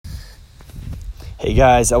Hey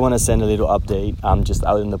guys, I want to send a little update. I'm just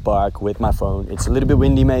out in the park with my phone. It's a little bit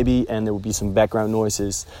windy maybe, and there will be some background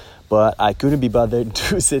noises, but I couldn't be bothered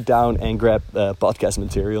to sit down and grab podcast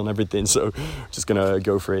material and everything, so just gonna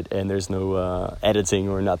go for it, and there's no editing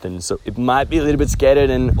or nothing, so it might be a little bit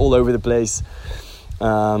scattered and all over the place.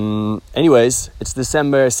 Anyways, it's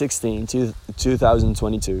December 16,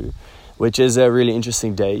 2022, which is a really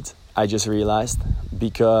interesting date, I just realized,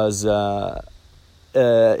 because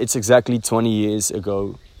it's exactly 20 years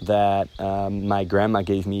ago that my grandma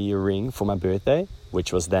gave me a ring for my birthday,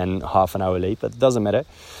 which was then half an hour late, but it doesn't matter.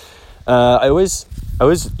 I always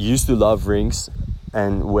used to love rings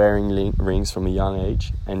and wearing rings from a young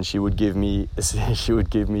age, and she would give me this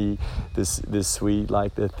sweet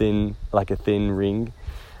a thin ring,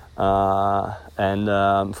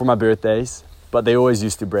 and for my birthdays, but they always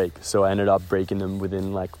used to break, so I ended up breaking them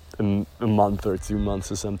within like a month or 2 months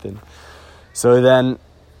or something. So then,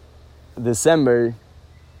 December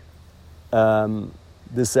 16,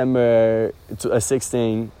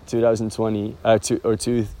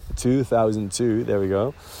 2002, there we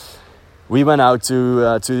go. We went out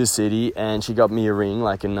to the city, and she got me a ring,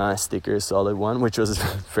 like a nice thicker, solid one, which was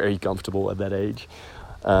very comfortable at that age,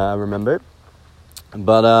 I remember.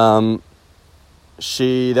 But that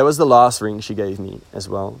was the last ring she gave me as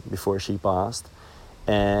well before she passed.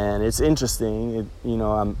 And it's interesting,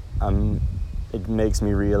 it makes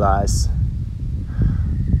me realize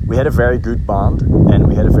we had a very good bond and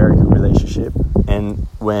we had a very good relationship. And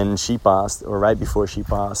when she passed, or right before she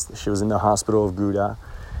passed, she was in the hospital of Gouda,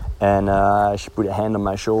 and she put a hand on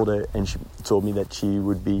my shoulder and she told me that she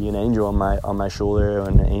would be an angel on my shoulder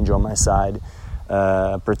and an angel on my side,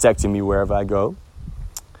 protecting me wherever I go.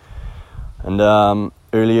 And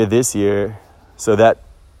earlier this year, so that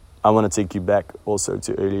I want to take you back also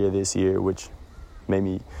to earlier this year, which made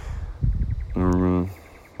me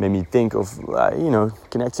think of,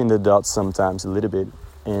 connecting the dots sometimes a little bit.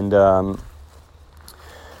 And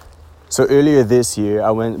so earlier this year,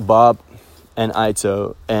 Bob and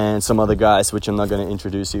Aito and some other guys, which I'm not going to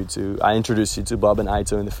introduce you to. I introduced you to Bob and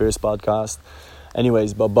Aito in the first podcast.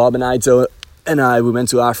 Anyways, but Bob and Aito and we went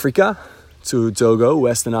to Africa, to Togo,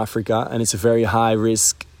 Western Africa, and it's a very high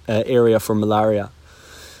risk area for malaria.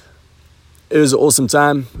 It was an awesome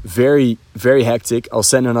time, very, very hectic. I'll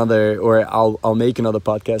make another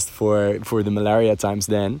podcast for the malaria times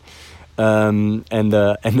then, and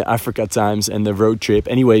the Africa times and the road trip.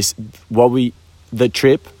 Anyways, the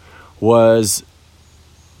trip was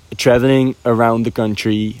traveling around the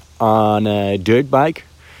country on a dirt bike,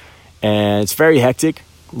 and it's very hectic.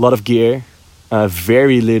 A lot of gear,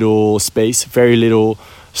 very little space, very little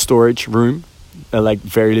storage room, like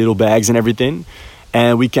very little bags and everything.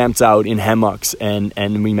 And we camped out in hammocks, and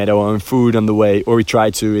we made our own food on the way, or we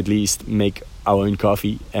tried to at least make our own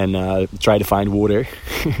coffee and try to find water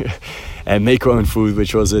and make our own food,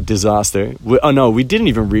 which was a disaster. We didn't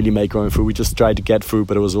even really make our own food. We just tried to get food,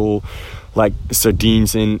 but it was all like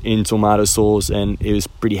sardines in tomato sauce, and it was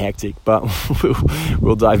pretty hectic. But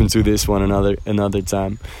we'll dive into this one another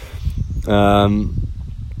time.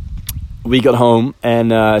 We got home,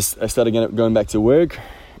 and I started going back to work.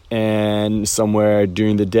 And somewhere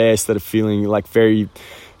during the day, I started feeling like very,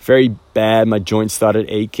 very bad. My joints started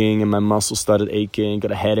aching and my muscles started aching.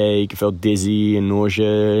 Got a headache. I felt dizzy and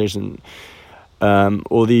nauseous and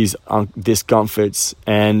all these discomforts.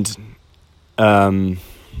 And then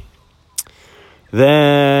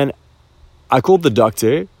I called the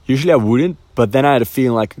doctor. Usually I wouldn't, but then I had a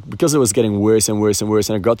feeling like, because it was getting worse and worse and worse,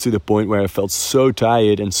 and I got to the point where I felt so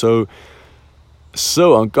tired and so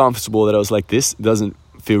uncomfortable that I was like, this doesn't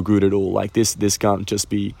feel good at all. Like this can't just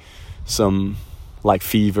be some like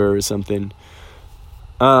fever or something.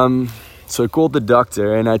 So I called the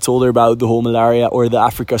doctor and I told her about the whole malaria or the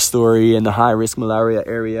Africa story and the high risk malaria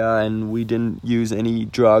area, and we didn't use any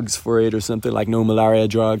drugs for it or something, like no malaria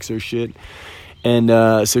drugs or shit. And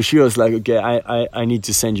so she was like, okay, I need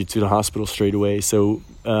to send you to the hospital straight away. So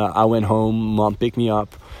I went home. Mom picked me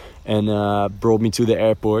up and brought me to the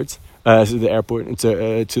airport, to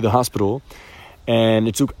the hospital. And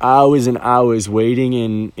it took hours and hours waiting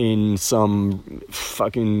in some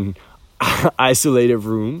fucking isolated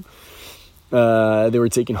room. They were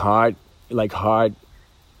taking heart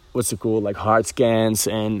scans,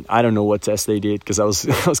 and I don't know what tests they did, because I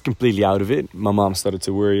was completely out of it. My mom started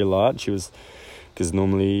to worry a lot. Because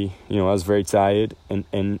normally, I was very tired and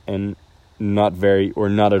not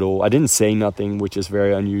at all. I didn't say nothing, which is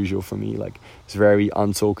very unusual for me. Like, it's very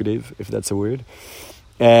untalkative, if that's a word.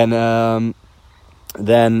 And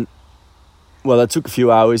then, well, it took a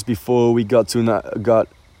few hours before we got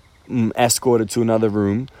escorted to another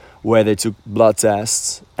room where they took blood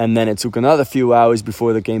tests And then it took another few hours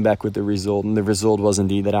before they came back with the result. And the result was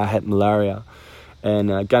indeed that I had malaria. And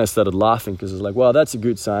I kind of started laughing because it's like, well, that's a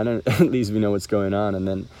good sign. At least we know what's going on. And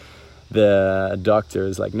then the doctor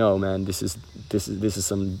is like, no, man, this is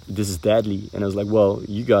deadly. And I was like, well,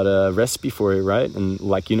 you got a recipe for it, right? And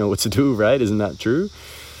like, you know what to do, right? Isn't that true?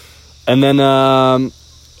 And then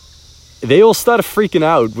they all started freaking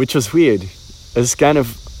out, which was weird. It's kind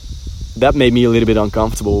of, that made me a little bit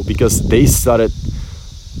uncomfortable because they started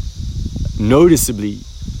noticeably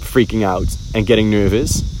freaking out and getting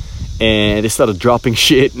nervous. And they started dropping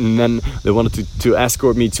shit, and then they wanted to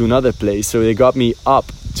escort me to another place. So they got me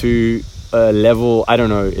up to a level, I don't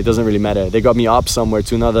know, it doesn't really matter. They got me up somewhere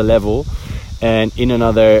to another level and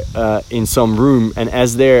in some room. And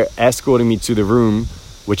as they're escorting me to the room,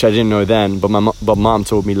 which I didn't know then, but mom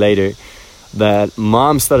told me later, that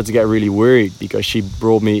mom started to get really worried because they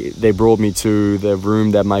brought me to the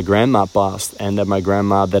room that my grandma passed, and that my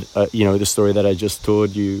grandma, the story that I just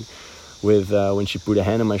told you, with when she put a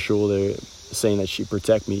hand on my shoulder saying that she'd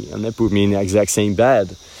protect me, and they put me in the exact same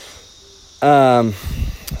bed.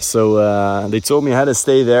 So they told me I had to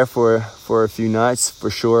stay there for a few nights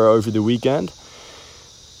for sure over the weekend.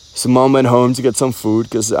 So mom went home to get some food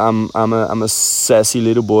because I'm a sassy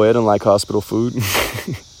little boy. I don't like hospital food.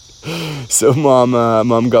 So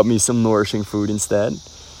mom got me some nourishing food instead.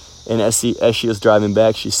 And as she was driving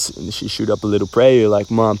back, she shoot up a little prayer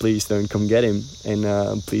like, Mom, please don't come get him,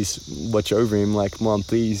 and please watch over him. Like, Mom,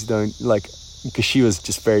 please don't, like, because she was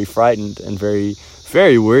just very frightened and very,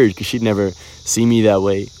 very worried because she'd never seen me that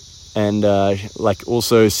way. And like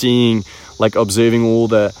also seeing, like, observing all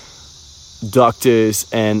the doctors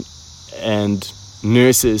and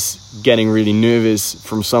nurses getting really nervous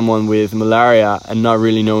from someone with malaria and not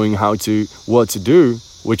really knowing what to do,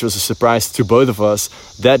 which was a surprise to both of us.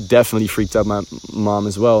 That definitely freaked out my mom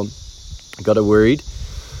as well. Got her worried.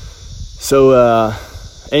 So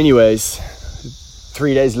anyways,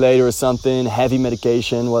 3 days later or something, heavy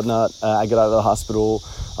medication, whatnot, I got out of the hospital.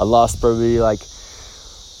 I lost probably like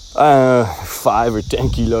 5 or 10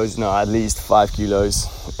 kilos, no, at least 5 kilos.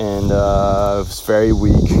 And I was very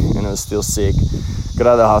weak and I was still sick. Got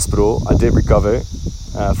out of the hospital. I did recover.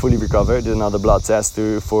 Fully recovered. Did another blood test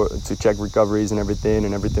to check recoveries and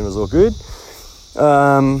everything was all good.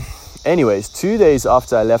 Anyways, 2 days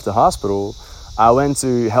after I left the hospital, I went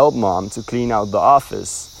to help mom to clean out the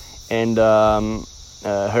office, and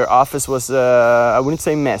her office was I wouldn't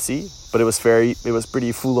say messy, but it was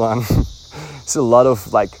pretty full on. It's a lot of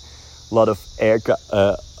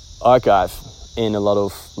archive in a lot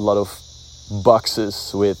of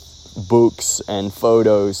boxes with books and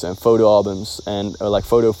photos and photo albums and like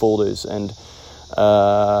photo folders and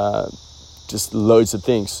just loads of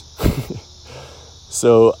things.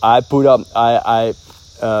 So I put up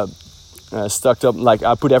stocked up, like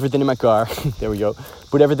I put everything in my car. There we go.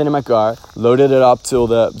 Put everything in my car, loaded it up till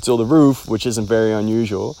the roof, which isn't very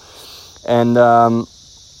unusual. And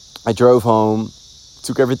I drove home,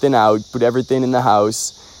 took everything out, put everything in the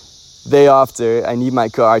house. Day after, I need my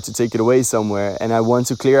car to take it away somewhere, and I want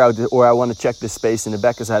to clear out or I want to check the space in the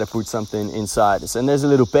back because I had to put something inside. And there's a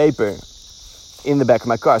little paper in the back of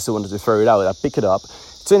my car, so I wanted to throw it out. I pick it up,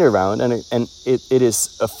 turn it around, and it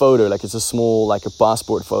is a photo, like it's a small, like a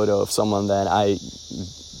passport photo of someone that I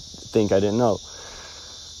think I didn't know.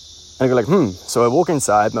 And I go like, So I walk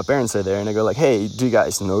inside, my parents are there, and I go like, hey, do you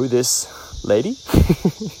guys know this lady?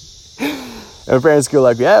 And my parents go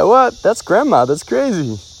like, yeah, what? That's grandma, that's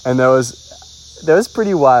crazy. And that was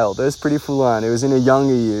pretty wild. That was pretty full on. It was in a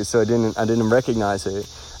younger year, so I didn't recognize her.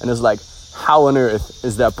 And it was like, how on earth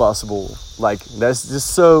is that possible? Like, there's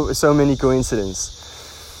just so many coincidences.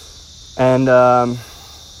 And I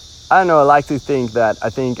don't know. I like to think that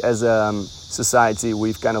as a society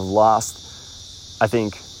we've kind of lost. I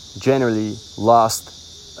think generally lost.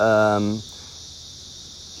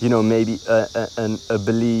 Maybe a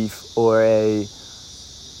belief or a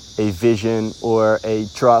vision or a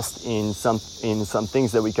trust in some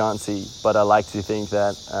things that we can't see. But I like to think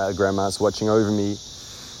that grandma's watching over me,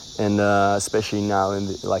 and especially now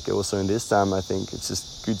also in this time, I think it's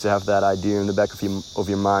just good to have that idea in the back of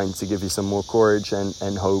your mind to give you some more courage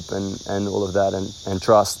and hope and all of that, and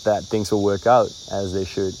trust that things will work out as they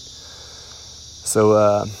should.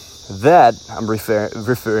 So that I'm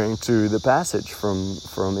referring to the passage from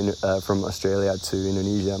Australia to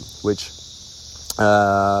Indonesia, which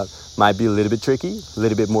might be a little bit tricky, a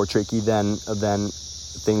little bit more tricky than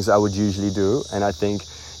things I would usually do. And I think,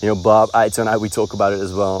 Bob, Aito and I, we talk about it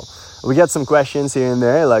as well. We get some questions here and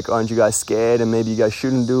there, like, aren't you guys scared? And maybe you guys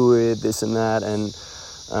shouldn't do it, this and that. And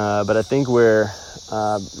but I think we're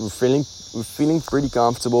feeling pretty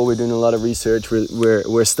comfortable. We're doing a lot of research.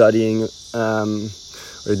 We're studying, or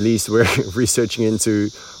at least we're researching into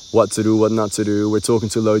what to do, what not to do. We're talking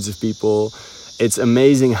to loads of people. It's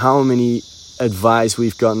amazing how many advice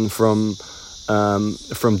we've gotten from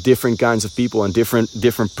different kinds of people and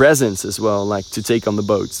different presents as well, like to take on the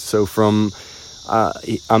boats. So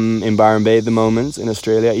I'm in Byron Bay at the moment in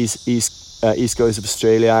Australia, east coast of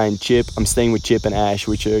Australia, and Chip. I'm staying with Chip and Ash,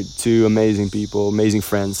 which are two amazing people, amazing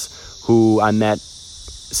friends who I met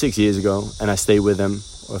 6 years ago, and I stayed with them,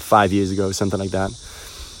 or 5 years ago, something like that.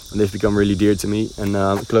 And they've become really dear to me and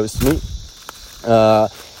close to me.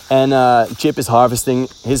 And Chip is harvesting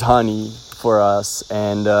his honey for us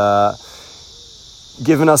and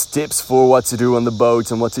giving us tips for what to do on the boat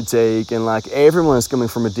and what to take. And like everyone is coming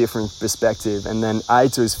from a different perspective. And then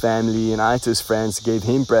Aito's family and Aito's friends gave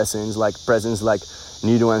him presents like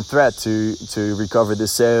needle and thread to recover the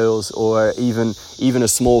sails, or even a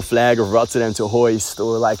small flag of Rotterdam to hoist,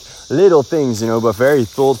 or like little things, but very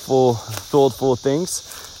thoughtful things,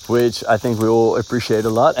 which I think we all appreciate a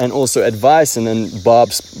lot. And also advice. And then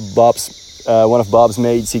Bob's one of Bob's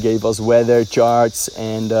mates, he gave us weather charts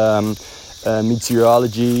and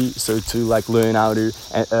meteorology, so to like learn how to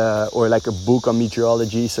or like a book on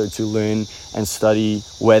meteorology, so to learn and study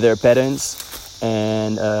weather patterns,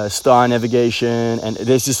 and star navigation. And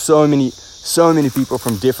there's just so many people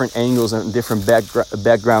from different angles and different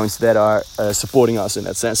backgrounds that are supporting us in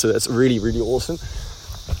that sense. So that's really, really awesome.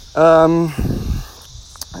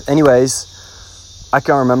 Anyways, I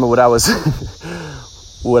can't remember what I was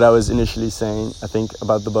what I was initially saying, I think,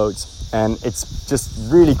 about the boats. And it's just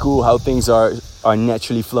really cool how things are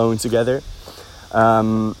naturally flowing together.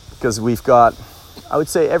 Because I would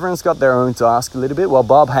say everyone's got their own task a little bit. Well,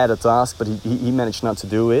 Bob had a task, but he managed not to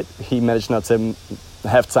do it. He managed not to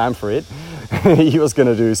have time for it. He was going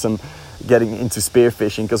to do some getting into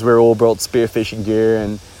spearfishing, because we're all brought spearfishing gear,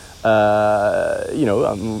 and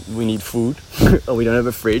we need food. We don't have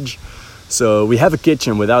a fridge. So we have a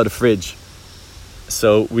kitchen without a fridge.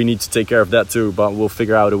 So we need to take care of that too, but we'll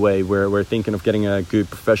figure out a way. We're thinking of getting a good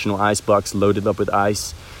professional ice box loaded up with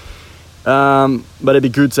ice. But it'd be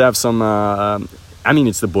good to have some,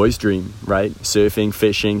 it's the boys' dream, right? Surfing,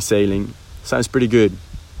 fishing, sailing. Sounds pretty good.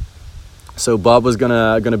 So Bob was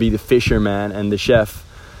gonna be the fisherman and the chef.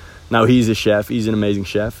 Now he's a chef. He's an amazing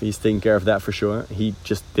chef. He's taking care of that for sure. He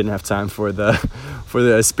just didn't have time for the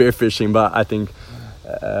spearfishing, but I think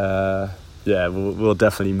we'll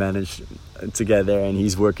definitely manage together. And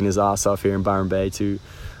he's working his ass off here in Byron Bay to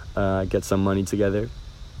get some money together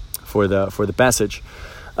for the passage.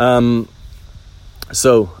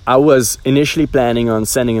 So I was initially planning on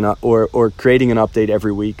sending or creating an update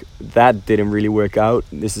every week. That didn't really work out.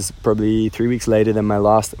 This is probably 3 weeks later than my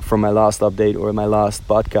last update or my last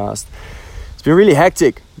podcast. It's been really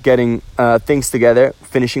hectic getting things together,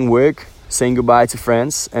 finishing work, saying goodbye to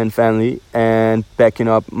friends and family, and packing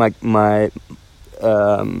up my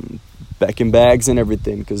packing bags and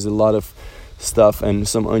everything, because a lot of stuff and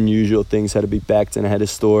some unusual things had to be packed, and I had to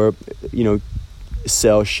store,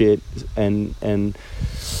 sell shit and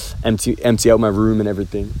empty out my room and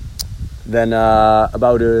everything. Then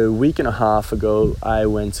about a week and a half ago, I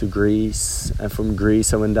went to Greece, and from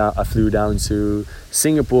Greece I flew down to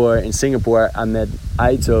Singapore. In Singapore, I met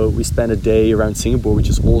Aito. We spent a day around Singapore, which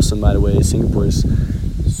is awesome, by the way. Singapore is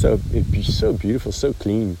so beautiful, so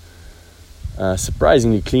clean.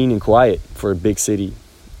 Surprisingly clean and quiet for a big city.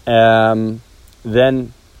 Then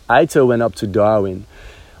Aito went up to Darwin.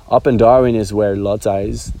 Up in Darwin is where Lotta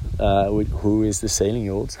is, who is the sailing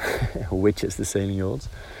yacht, which is the sailing yacht.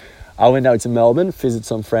 I went out to Melbourne, visit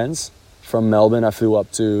some friends. From Melbourne, I flew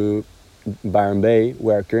up to Byron Bay,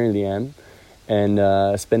 where I currently am, and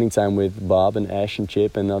spending time with Bob and Ash and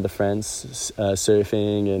Chip and other friends,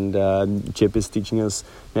 surfing, and Chip is teaching us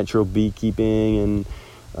natural beekeeping,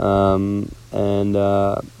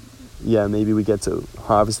 maybe we get to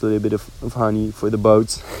harvest a little bit of honey for the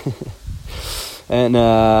boats. And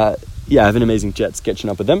I have an amazing chat catching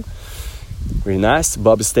up with them. Really nice.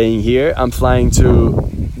 Bob is staying here. I'm flying to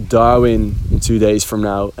Darwin in 2 days from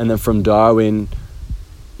now. And then from Darwin,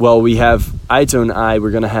 we have Aito and I,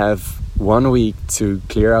 we're going to have 1 week to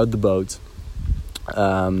clear out the boat,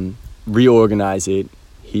 reorganize it.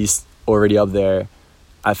 He's already up there.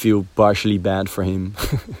 I feel partially bad for him.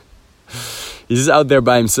 He's just out there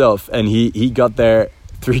by himself, and he got there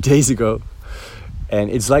 3 days ago. And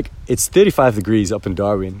it's 35 degrees up in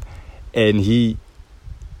Darwin. And he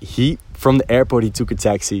from the airport, he took a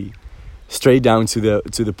taxi straight down to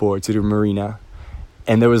the port, to the marina.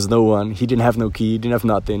 and there was no one. He didn't have no key, he didn't have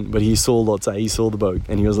nothing, but he saw Lotta, he saw the boat,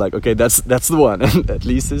 and he was like, okay, that's the one. And at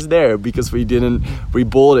least it's there, because we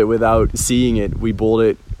bought it without seeing it. We bought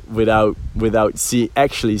it without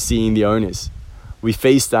actually seeing the owners. We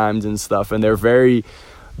FaceTimed and stuff, and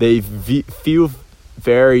they feel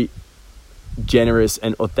very generous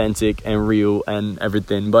and authentic and real and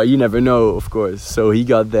everything, but you never know, of course. So he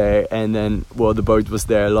got there, and then, well, the boat was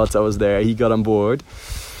there, Lotta was there, he got on board.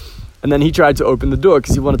 And then he tried to open the door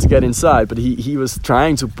because he wanted to get inside, but he was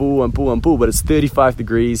trying to pull, but it's 35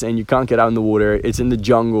 degrees and you can't get out in the water. It's in the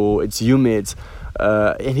jungle, it's humid,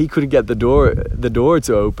 and he couldn't get the door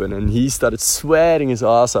to open, and he started sweating his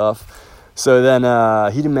ass off. So then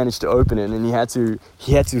he didn't manage to open it, and he had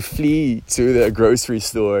to flee to the grocery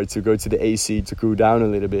store to go to the AC to cool down a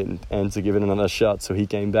little bit and to give it another shot. So he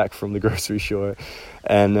came back from the grocery store,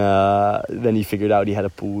 and then he figured out he had to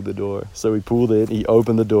pull the door. So he pulled it, he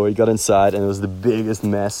opened the door, he got inside, and it was the biggest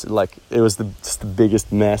mess. Like, it was just the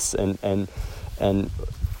biggest mess, and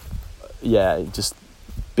yeah, just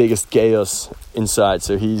biggest chaos inside.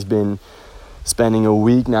 So he's been spending a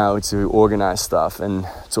week now to organize stuff and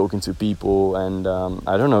talking to people, and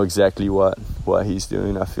I don't know exactly what he's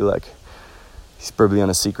doing. I feel like he's probably on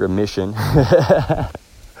a secret mission.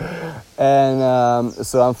 And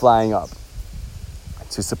so I'm flying up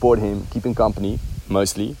to support him, keeping company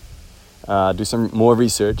mostly, do some more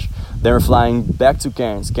research. Then we're flying back to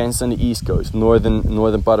Cairns. Cairns is on the east coast,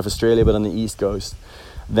 northern part of Australia, but on the east coast.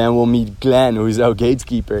 Then we'll meet Glenn, who's our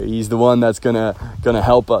gatekeeper. He's the one that's gonna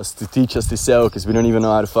help us, to teach us to sail, because we don't even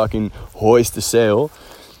know how to fucking hoist the sail.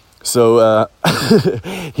 So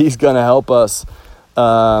he's gonna help us,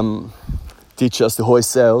 teach us to hoist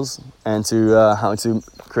sails, and to how to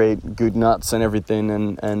create good knots and everything,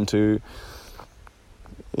 and to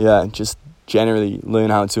just generally learn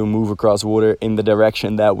how to move across water in the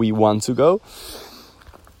direction that we want to go.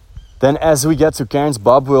 Then as we get to Cairns,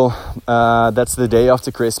 Bob will, that's the day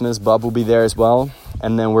after Christmas, Bob will be there as well.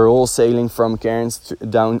 And then we're all sailing from Cairns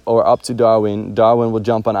up to Darwin. Darwin will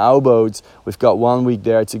jump on our boat. We've got 1 week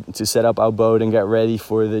there to set up our boat and get ready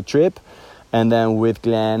for the trip. And then with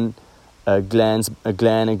Glenn and Glenn's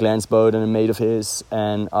boat and a mate of his,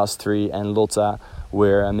 and us three and Lotta,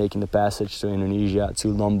 we're making the passage to Indonesia, to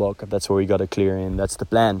Lombok. That's where we got to clear in. That's the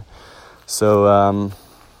plan. So I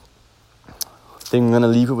think I'm going to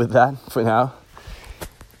leave it with that for now.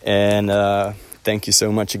 And thank you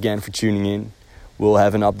so much again for tuning in. We'll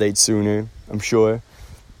have an update sooner, I'm sure.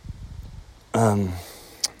 Enjoy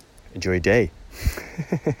your day.